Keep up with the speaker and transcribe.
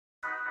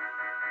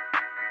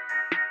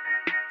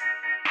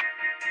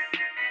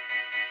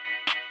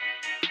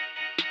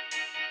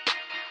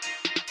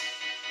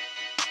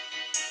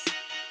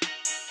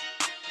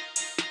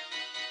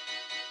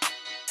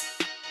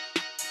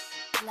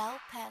Low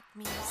Pack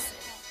Music.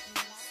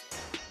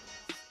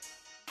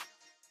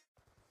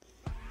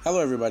 Hello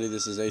everybody,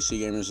 this is AC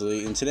Gamers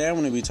Elite, and today I'm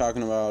going to be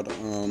talking about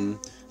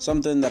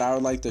something that I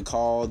would like to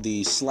call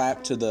the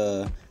slap to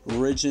the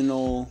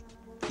original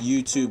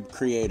YouTube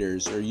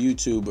creators or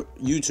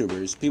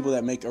YouTubers, people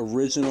that make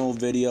original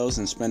videos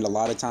and spend a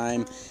lot of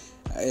time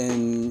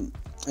and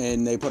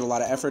they put a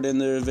lot of effort in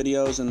their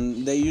videos,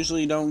 and they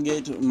usually don't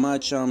get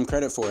much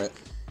credit for it.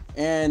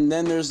 And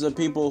then there's the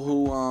people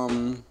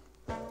who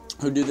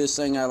do this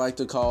thing I like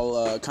to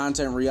call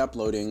content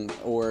re-uploading,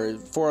 or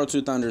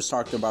 402 Thunder's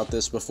talked about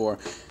this before.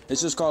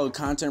 It's just called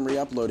content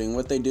re-uploading.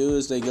 What they do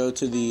is they go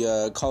to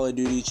the Call of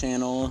Duty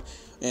channel,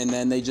 and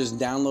then they just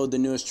download the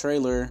newest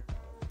trailer,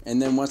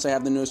 and then once they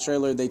have the newest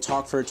trailer, they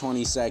talk for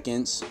 20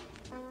 seconds,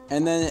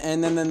 and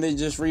then they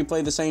just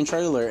replay the same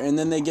trailer, and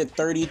then they get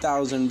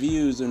 30,000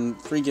 views and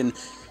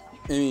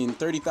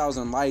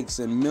 30,000 likes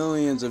and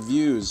millions of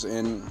views,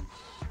 and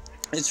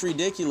it's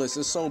ridiculous.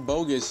 It's so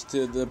bogus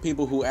to the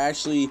people who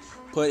actually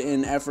put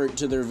in effort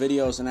to their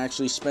videos and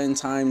actually spend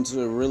time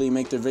to really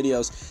make their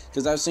videos.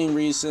 Because I've seen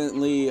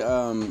recently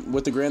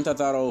with the Grand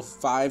Theft Auto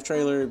 5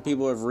 trailer,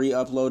 people have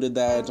re-uploaded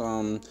that.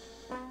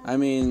 I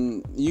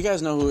mean, you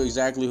guys know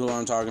exactly who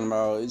I'm talking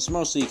about. It's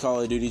mostly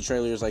Call of Duty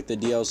trailers, like the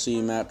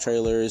DLC map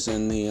trailers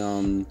and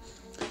the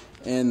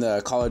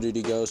Call of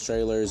Duty Ghost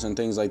trailers and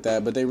things like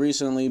that. But they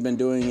recently been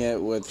doing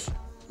it with,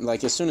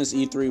 like, as soon as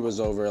E3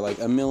 was over, like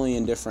a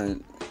million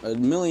different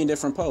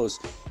posts,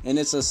 and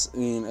it's a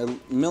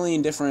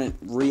million different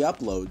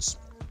re-uploads.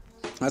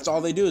 That's all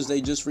they do, is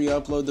they just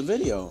re-upload the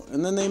video,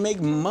 and then they make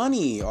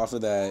money off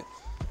of that.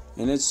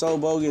 And it's so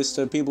bogus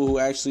to people who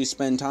actually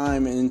spend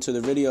time into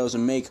their videos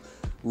and make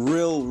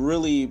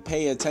really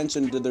pay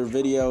attention to their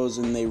videos,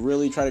 and they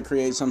really try to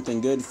create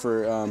something good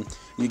for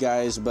you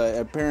guys. But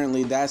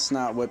apparently that's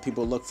not what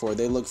people look for.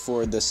 They look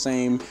for the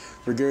same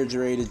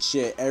regurgitated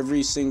shit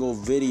every single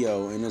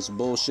video, and it's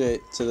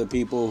bullshit to the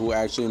people who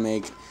actually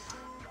make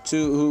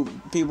real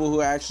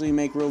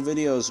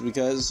videos.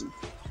 Because,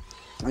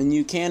 and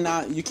you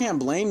can't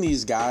blame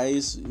these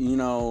guys, you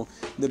know,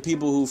 the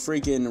people who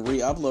freaking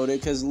re-upload it,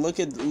 because look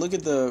at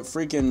the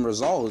freaking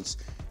results.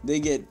 They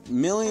get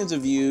millions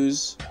of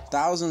views,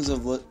 thousands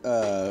of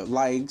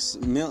likes,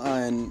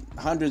 and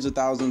hundreds of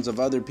thousands of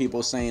other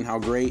people saying how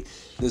great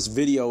this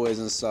video is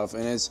and stuff.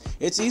 And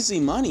it's easy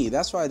money.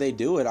 That's why they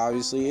do it.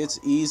 Obviously, it's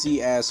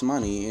easy ass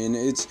money, and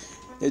it's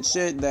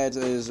shit that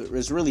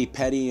is really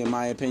petty in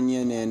my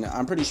opinion. And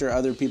I'm pretty sure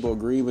other people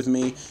agree with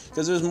me,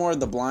 because there's more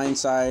the blind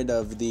side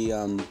of the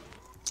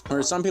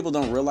or some people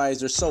don't realize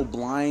they're so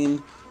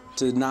blind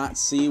to not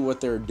see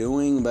what they're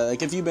doing. But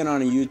like, if you've been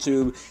on a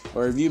YouTube,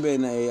 or if you've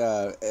been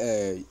a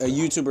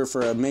YouTuber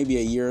for maybe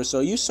a year or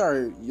so, you'll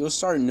start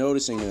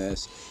noticing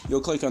this.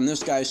 You'll click on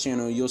this guy's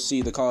channel, you'll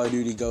see the Call of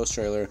Duty Ghost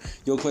trailer.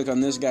 You'll click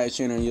on this guy's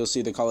channel, you'll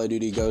see the Call of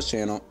Duty Ghost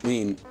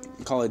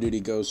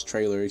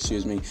trailer,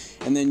 excuse me.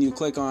 And then you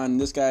click on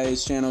this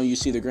guy's channel, you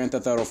see the Grand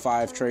Theft Auto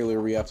 5 trailer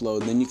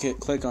re-upload. Then you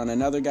click on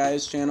another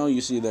guy's channel, you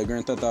see the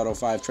Grand Theft Auto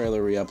 5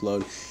 trailer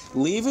re-upload.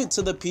 Leave it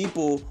to the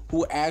people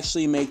who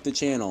actually make the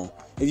channel.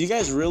 If you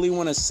guys really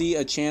want to see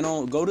a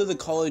channel, go to the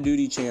Call of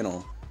Duty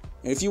channel.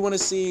 If you want to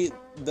see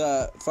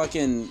the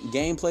fucking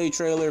gameplay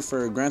trailer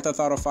for Grand Theft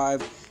Auto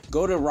 5,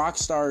 go to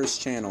Rockstar's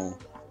channel.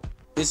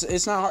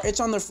 It's not hard. It's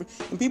on the...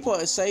 And people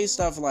say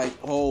stuff like,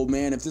 oh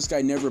man, if this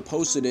guy never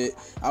posted it,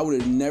 I would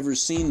have never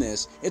seen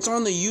this. It's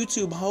on the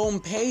YouTube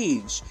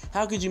homepage.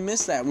 How could you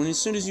miss that? When as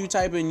soon as you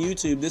type in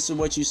YouTube, this is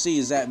what you see,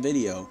 is that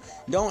video.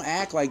 Don't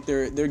act like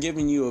they're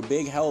giving you a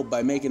big help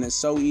by making it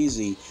so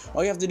easy.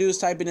 All you have to do is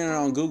type it in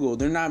on Google.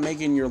 They're not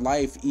making your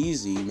life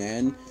easy,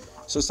 man.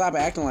 So stop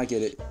acting like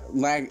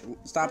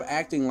stop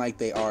acting like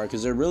they are,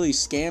 because they're really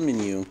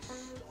scamming you.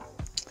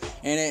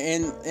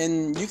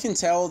 And you can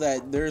tell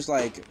that there's,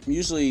 like,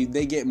 usually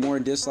they get more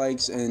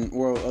dislikes,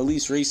 or at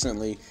least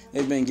recently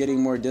they've been getting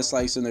more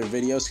dislikes in their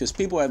videos, because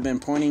people have been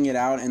pointing it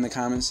out in the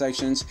comment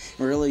sections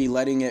and really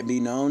letting it be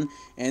known.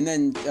 And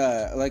then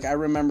like, I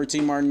remember T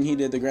Martin, he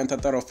did the Grand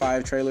Theft Auto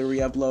 5 trailer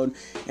re-upload,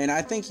 and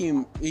I think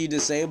he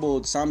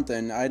disabled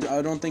something. I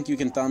don't think you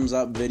can thumbs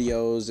up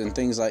videos and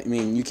things like,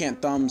 you can't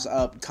thumbs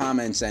up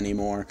comments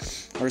anymore,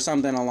 or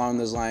something along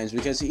those lines,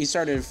 because he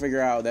started to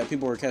figure out that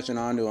people were catching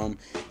on to him,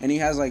 and he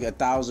has like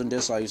 1,000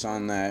 dislikes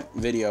on that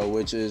video,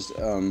 which is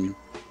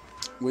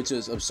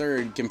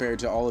absurd compared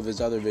to all of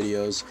his other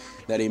videos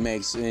that he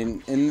makes.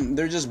 And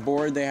they're just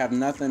bored. They have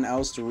nothing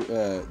else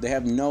to they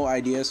have no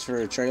ideas for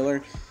a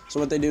trailer. So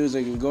what they do is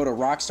they go to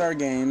Rockstar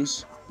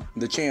Games,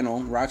 the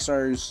channel,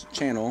 Rockstar's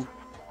channel.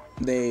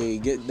 They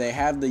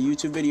have the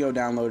YouTube video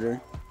downloader,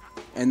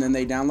 and then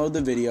they download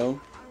the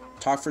video,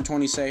 talk for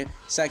 20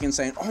 seconds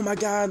saying, oh my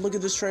god, look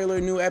at this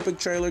trailer, new epic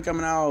trailer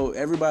coming out,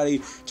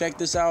 everybody check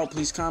this out,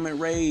 please comment,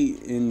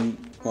 rate. And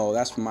well,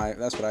 that's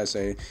what I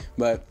say,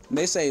 but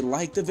they say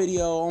like the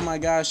video, oh my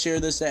gosh, share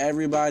this to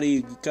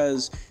everybody,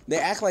 because they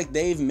act like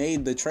they've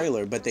made the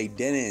trailer, but they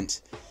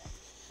didn't.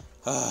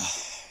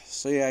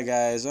 So yeah,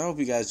 guys, I hope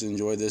you guys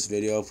enjoyed this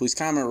video. Please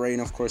comment, rate,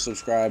 and of course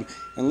subscribe,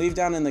 and leave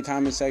down in the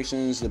comment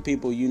sections the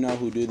people you know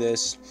who do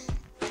this.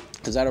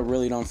 because I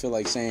really don't feel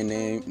like saying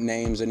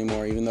names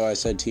anymore, even though I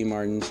said T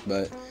Martins.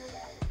 But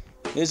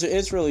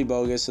it's really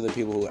bogus to the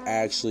people who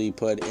actually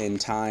put in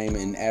time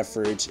and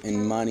effort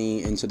and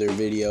money into their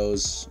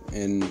videos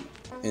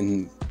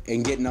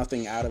and get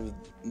nothing out of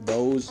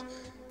those.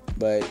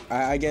 But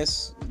I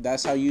guess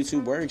that's how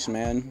YouTube works,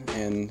 man.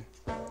 And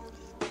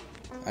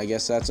I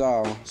guess that's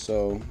all.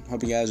 So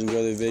hope you guys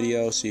enjoy the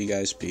video. See you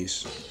guys.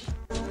 Peace.